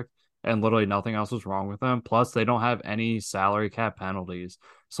contract. And literally nothing else was wrong with them. Plus, they don't have any salary cap penalties.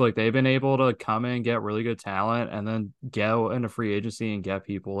 So like they've been able to come in, get really good talent, and then go into free agency and get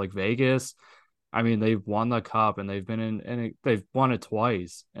people like Vegas. I mean, they've won the cup and they've been and they've won it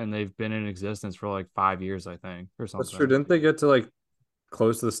twice and they've been in existence for like 5 years, I think, or That's true. something. Didn't they get to like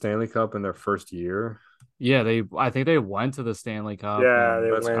close to the Stanley Cup in their first year? Yeah, I think they went to the Stanley Cup. yeah,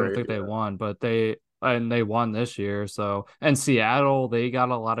 they That's I don't went. great. think they Yeah. won, but they won this year. So, and Seattle, they got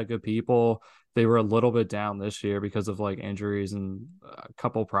a lot of good people. They were a little bit down this year because of like injuries and a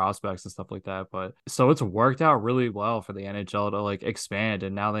couple prospects and stuff like that. But so it's worked out really well for the NHL to like expand,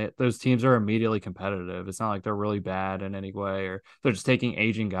 and now those teams are immediately competitive. It's not like they're really bad in any way, or they're just taking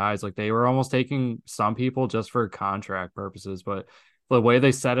aging guys. Like they were almost taking some people just for contract purposes, but the way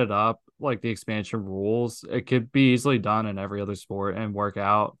they set it up, like the expansion rules, it could be easily done in every other sport and work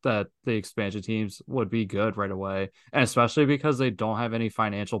out that the expansion teams would be good right away. And especially because they don't have any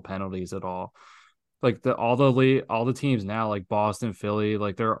financial penalties at all. Like all the teams now, like Boston, Philly,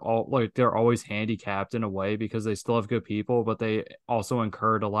 like they're always handicapped in a way because they still have good people, but they also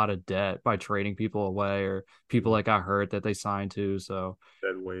incurred a lot of debt by trading people away or people that got hurt that they signed to. So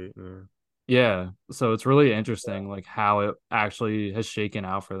Dead weight. Yeah. yeah, so it's really interesting, like how it actually has shaken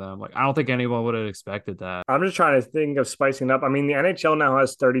out for them. Like I don't think anyone would have expected that. I'm just trying to think of spicing it up. I mean, the NHL now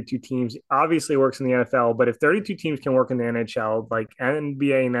has 32 teams. Obviously, works in the NFL, but if 32 teams can work in the NHL, like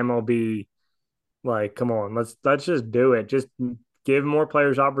NBA and MLB, like, come on, let's just do it. Just give more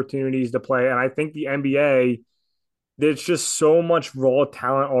players opportunities to play. And I think the NBA, there's just so much raw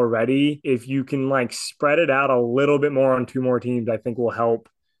talent already. If you can like spread it out a little bit more on two more teams, I think will help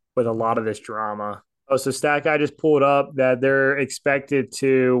with a lot of this drama. Oh, so Stack, I just pulled up that they're expected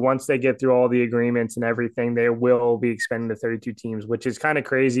to, once they get through all the agreements and everything, they will be expanding to 32 teams, which is kind of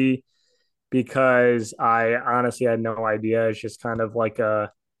crazy because I honestly had no idea. It's just kind of like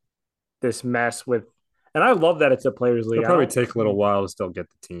this mess with, and I love that it's a players league. It'll I probably don't, take a little while to still get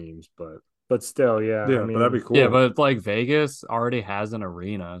the teams, but but still, yeah. I yeah, but that'd be mean, Yeah, cool. but like Vegas already has an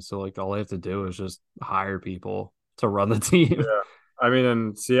arena, so like all they have to do is just hire people to run the team. Yeah. I mean,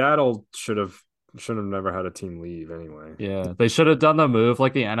 and Seattle should have never had a team leave anyway. Yeah, they should have done the move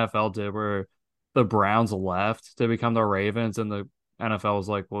like the NFL did, where the Browns left to become the Ravens, and the NFL was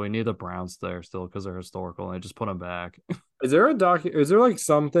like, "Well, we need the Browns there still because they're historical," and they just put them back. Is there like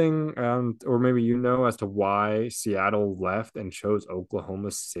something or maybe as to why Seattle left and chose Oklahoma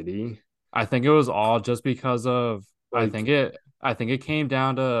City? I think it was all just because of Like I think it came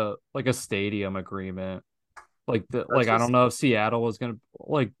down to like a stadium agreement. that's I don't just know if Seattle was gonna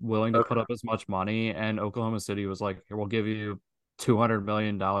like willing to put okay. up as much money, and Oklahoma City was like, "Here, we'll give you $200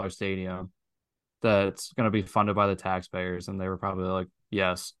 million stadium that's gonna be funded by the taxpayers," and they were probably like,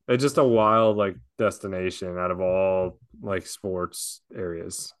 "Yes." It's just a wild like destination out of all like sports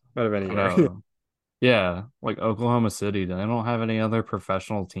areas. Out of any I area. know. Yeah, like Oklahoma City, they don't have any other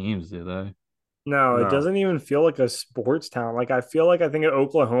professional teams, do they? no, it No. doesn't even feel like a sports town. Like I feel like I think of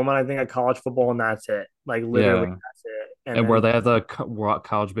Oklahoma, and I think of college football, and that's it. Like literally, Yeah, that's it. And and where then, they have the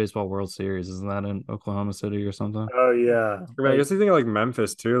college baseball World Series, isn't that in Oklahoma City or something? oh yeah, I mean, I like guess you think of like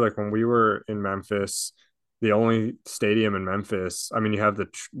Memphis too. Like when we were in Memphis, the only stadium in Memphis. I mean, you have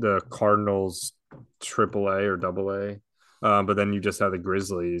the Cardinals AAA or AA, but then you just have the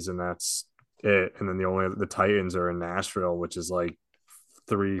Grizzlies, and that's it. And then the Titans are in Nashville, which is like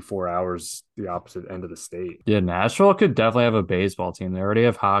 3-4 hours the opposite end of the state. Yeah, Nashville could definitely have a baseball team. They already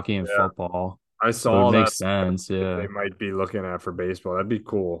have hockey and Yeah, football, I so it saw that makes sense. they Yeah, might be looking at for baseball. That'd be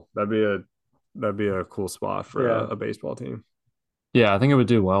cool. That'd be a cool spot for yeah, a baseball team. yeah, I think it would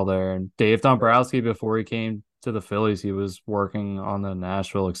do well there. And Dave Dombrowski, before he came to the Phillies, he was working on the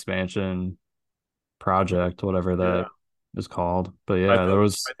Nashville expansion project, whatever Yeah. that is called. But I yeah, there think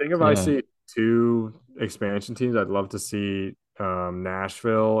was I think if I yeah, see two expansion teams, I'd love to see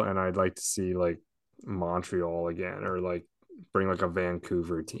Nashville, and I'd like to see like Montreal again, or like bring like a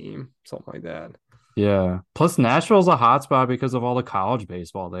Vancouver team, something like that. yeah. Plus Nashville's a hot spot because of all the college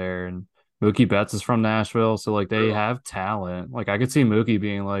baseball there, and Mookie Betts is from Nashville, so like they True. have talent. Like I could see Mookie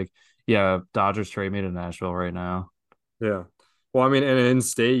being like, Yeah, Dodgers trade me to Nashville right now. Yeah. Well, I mean, and in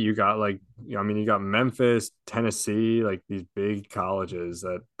state, you got you got Memphis, Tennessee, like these big colleges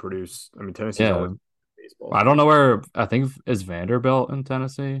that produce. I mean, Tennessee's Yeah. always baseball I don't team. know where I think is Vanderbilt in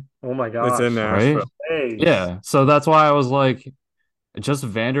Tennessee, Oh my It's in gosh. right? Nashville. Hey. Yeah. So that's why I was like, just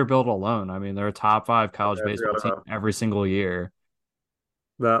Vanderbilt alone. I mean, they're a top five college I baseball forgot team about every single year.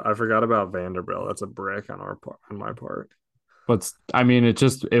 that. I forgot about Vanderbilt. That's a brick on my part. But I mean,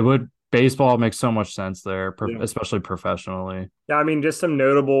 it would baseball makes so much sense there, Yeah. especially professionally. Yeah, I mean, just some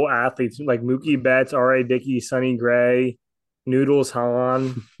notable athletes like Mookie Betts, R.A. Dickey, Sonny Gray, Noodles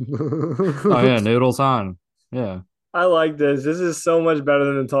Hahn. Oh yeah, Noodles on. Yeah. I like this. This is so much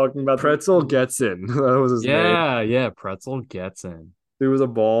better than talking about Pretzel gets in. That was his name. Yeah, yeah. Pretzel gets in. He was a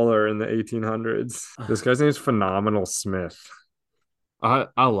baller in the 1800s. This guy's name is Phenomenal Smith. I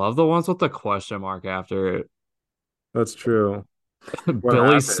love the ones with the question mark after it. That's true. What Billy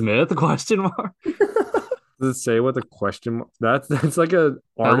happened? Smith question mark. Does it say what the question that's like a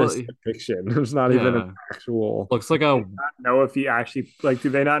That artist look, depiction. There's not even an yeah. actual. Looks like a not know if he actually like. Do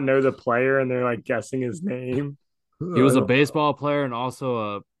they not know the player and they're like guessing his name? he I was a don't baseball player and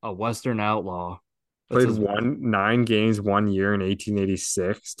also a Western outlaw. That's played his 9 games 1 year in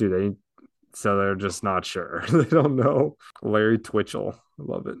 1886. Do they? So they're just not sure. They don't know. Larry Twitchell. I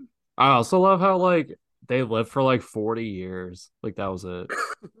love it. I also love how like they lived for like 40 years. Like that was it.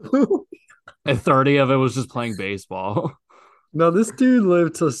 And 30 of it was just playing baseball. No, this dude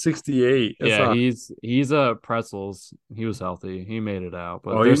lived till 68. That's Yeah, not. he's a pretzels. He was healthy. He made it out.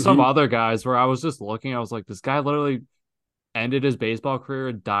 But Oh, there's some other guys where I was just looking, I was like, this guy literally ended his baseball career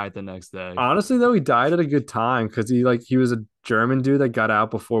and died the next day. honestly though, he died at a good time because he was a German dude that got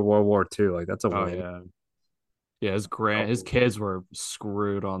out before World War II. Like that's a Oh win. yeah. Yeah, his Oh, kids were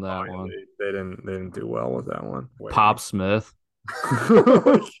screwed on that yeah, one. they didn't do well with that one. Pop Smith.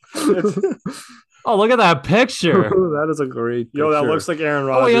 It's, Oh, look at that picture. That is a great yo, that picture. looks like Aaron Oh,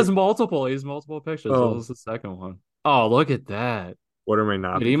 he Rodgers. has multiple. He has multiple pictures. Oh. This is the second one. Oh, look at that. What am I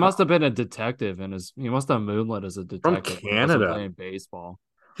not Dude, he must become? have been a detective and he must have moonlit as a From detective when he wasn't Canada. playing baseball.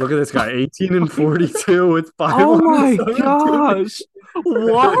 Look at this guy, 18 and 42 with Oh my 572. gosh.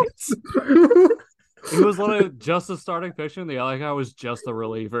 What? He was literally just a starting pitcher, and the other guy was just a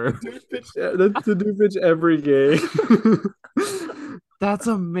reliever. That's the dude pitch every game. That's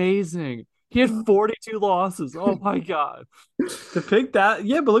amazing. He had 42 losses. Oh my god. To pick that,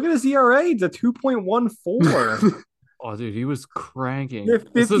 yeah, but look at his ERA. It's a 2.14. Oh dude, he was cranking. He had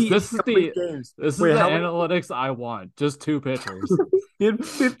This is 58 complete games. this is Wait, the how many? analytics I want. Just two pitchers. He had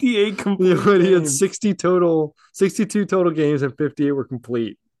 58 Yeah, complete but he had games. 62 total games and 58 were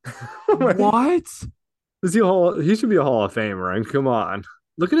complete. What? He should be a Hall of Famer, right? Come on.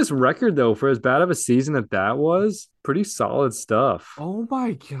 Look at his record though, for as bad of a season that was. Pretty solid stuff. Oh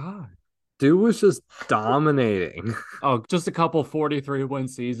my god. Dude was just dominating. Oh, just a couple 43 win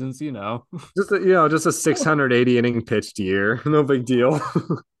seasons, you know. Just a 680 inning pitched year. No big deal.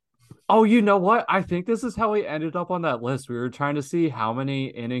 Oh, you know what? I think this is how we ended up on that list. We were trying to see how many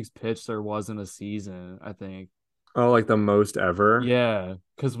innings pitched there was in a season, I think. Oh, like the most ever. Yeah,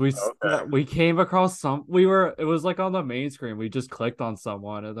 because Okay. we came across it was like on the main screen. We just clicked on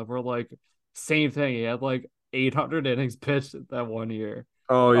someone and then we're like, same thing. He had like 800 innings pitched that one year.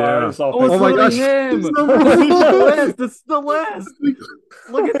 Oh I yeah. saw Oh, it's Oh my literally gosh. him. It's This is the the- list. This is the list.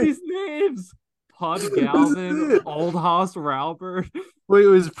 Look at these names. Pud Galvin, Old Hoss Raubert. Wait,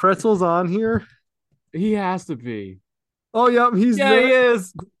 was Pretzels on here? He has to be. Oh, yep, he's Yeah, there. he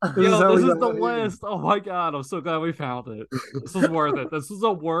is. This Yo, how this we is the got him. list. Oh my god, I'm so glad we found it. This was worth it. This was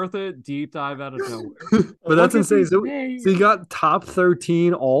a worth it deep dive out of nowhere. But that's Look at insane. these So, names. so he got top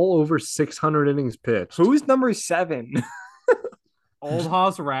 13, all over 600 innings pitched. Who's number 7? Old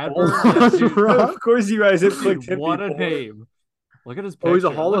Hoss Old Radford. Hoss Yeah, dude. Radford. Of course, you guys have clicked him What a before. name. Look at his picture. Oh, he's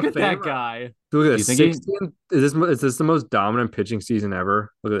a Hall Look of at that Famer. guy. Look at Do you this. think he- 60 is this the most dominant pitching season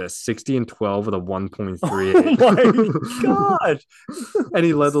ever? Look at this. 60 and 12 with a 1.38. Oh my gosh. And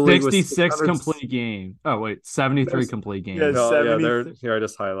he led the league with 66 600 complete game. Oh wait, 73 complete games. Yes. Oh, yeah, 70 there. Here I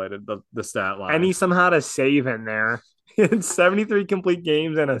just highlighted the stat line. And he somehow had a save in there. He had 73 complete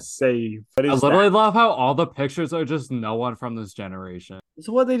games and a save. What I is literally that? love how all the pictures are just no one from this generation.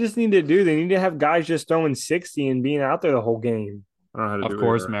 So what they just need to do, they need to have guys just throwing 60 and being out there the whole game. I don't know how to Of do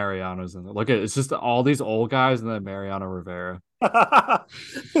course, it. Mariano's in there. Look at it's just all these old guys and then Mariano Rivera.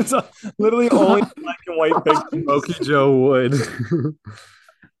 It's literally only black and white pictures. Smokey Joe Wood.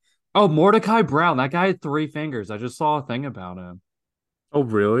 Oh, Mordecai Brown. That guy had 3 fingers. I just saw a thing about him. Oh,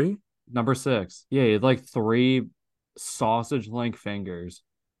 really? Number 6. Yeah, he had like 3 sausage link fingers.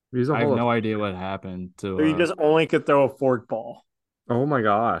 He's a I have Hall no of idea what happened to So he just only could throw a fork ball. Oh my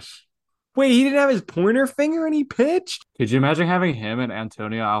gosh. Wait, he didn't have his pointer finger and he pitched? Could you imagine having him and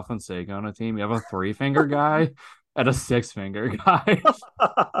Antonio Alfonseca on a team? You have a 3-finger guy and a 6-finger guy.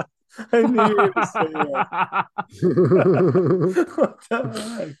 I knew you were going to say that. What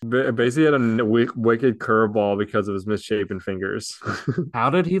the heck? Basically had a wicked curveball because of his misshapen fingers. How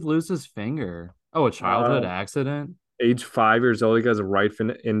did he lose his finger? Oh, a childhood Uh, accident? Age 5 years old, he got his right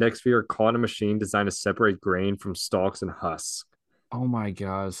index finger caught in a machine designed to separate grain from stalks and husks. Oh my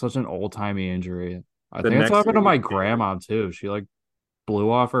God, such an old-timey injury. I The think it's next happened to year, my grandma too. She like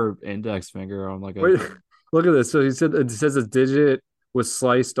blew off her index finger on like a wait, look at this. So he said it says a digit was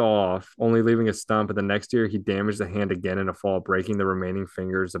sliced off, only leaving a stump. But the next year, he damaged the hand again in a fall, breaking the remaining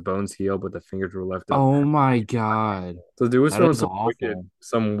fingers. The bones healed, but the fingers were left up. Oh my God. So dude was That throwing is awful.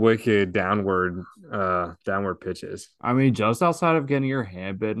 some wicked downward pitches. I mean, just outside of getting your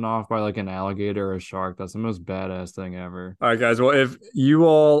hand bitten off by like an alligator or a shark, that's the most badass thing ever. All right, guys. Well, if you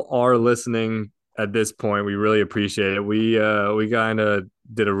all are listening at this point, we really appreciate it. We kind of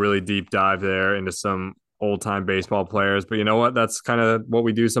did a really deep dive there into some old time baseball players, but you know what? That's kind of what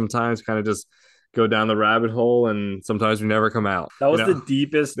we do sometimes. Kind of just go down the rabbit hole, and sometimes we never come out. That was You the know?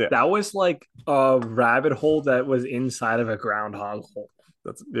 deepest. Yeah. That was like a rabbit hole that was inside of a groundhog hole.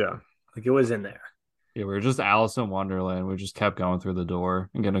 Yeah. Like it was in there. Yeah, we were just Alice in Wonderland. We just kept going through the door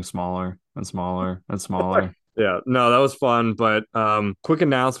and getting smaller and smaller and smaller. Yeah, no, that was fun. But quick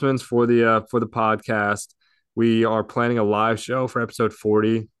announcements for the podcast. We are planning a live show for episode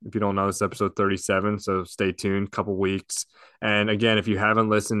 40. If you don't know, it's episode 37. So stay tuned, couple weeks. And again, if you haven't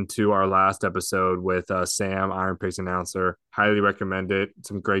listened to our last episode with Sam, Iron Pigs announcer, highly recommend it.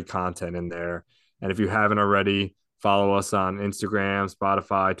 Some great content in there. And if you haven't already, follow us on Instagram,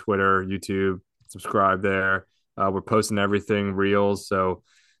 Spotify, Twitter, YouTube. Subscribe there. We're posting everything reels. So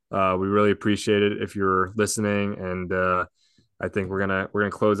we really appreciate it if you're listening, and I think we're gonna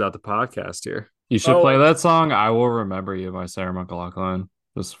close out the podcast here. You should play that song, I Will Remember You by Sarah McLachlan,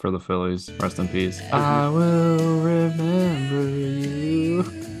 just for the Phillies. Rest in peace. I will remember you.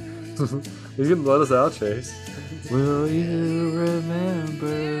 You can let us out, Chase. Will you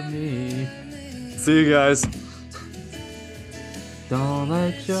remember me? See you guys. Don't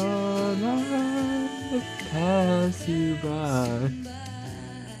let your life pass you by.